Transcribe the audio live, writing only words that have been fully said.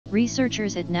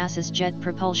Researchers at NASA's Jet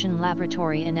Propulsion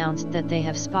Laboratory announced that they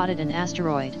have spotted an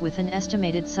asteroid with an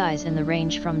estimated size in the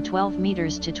range from 12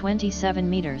 meters to 27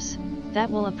 meters,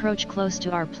 that will approach close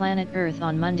to our planet Earth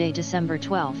on Monday, December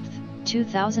 12,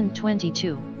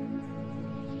 2022.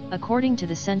 According to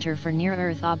the Center for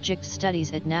Near-Earth Object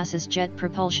Studies at NASA's Jet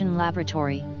Propulsion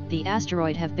Laboratory, the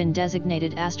asteroid have been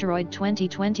designated Asteroid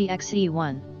 2020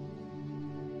 XE1.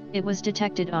 It was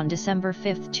detected on December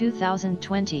 5,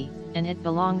 2020, and it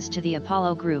belongs to the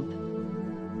Apollo group.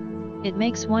 It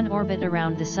makes one orbit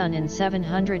around the Sun in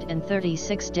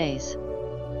 736 days.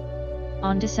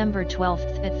 On December 12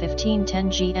 at 15:10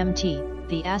 GMT,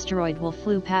 the asteroid will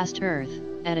flew past Earth,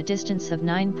 at a distance of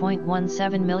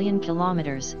 9.17 million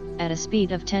kilometers, at a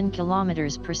speed of 10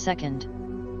 kilometers per second.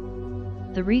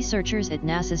 The researchers at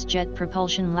NASA's Jet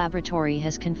Propulsion Laboratory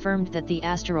has confirmed that the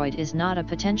asteroid is not a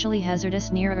potentially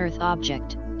hazardous near-Earth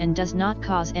object, and does not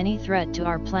cause any threat to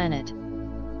our planet.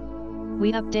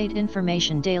 We update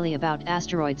information daily about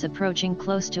asteroids approaching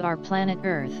close to our planet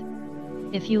Earth.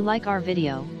 If you like our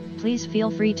video, please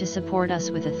feel free to support us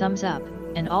with a thumbs up,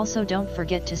 and also don't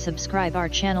forget to subscribe our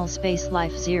channel Space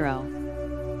Life 0.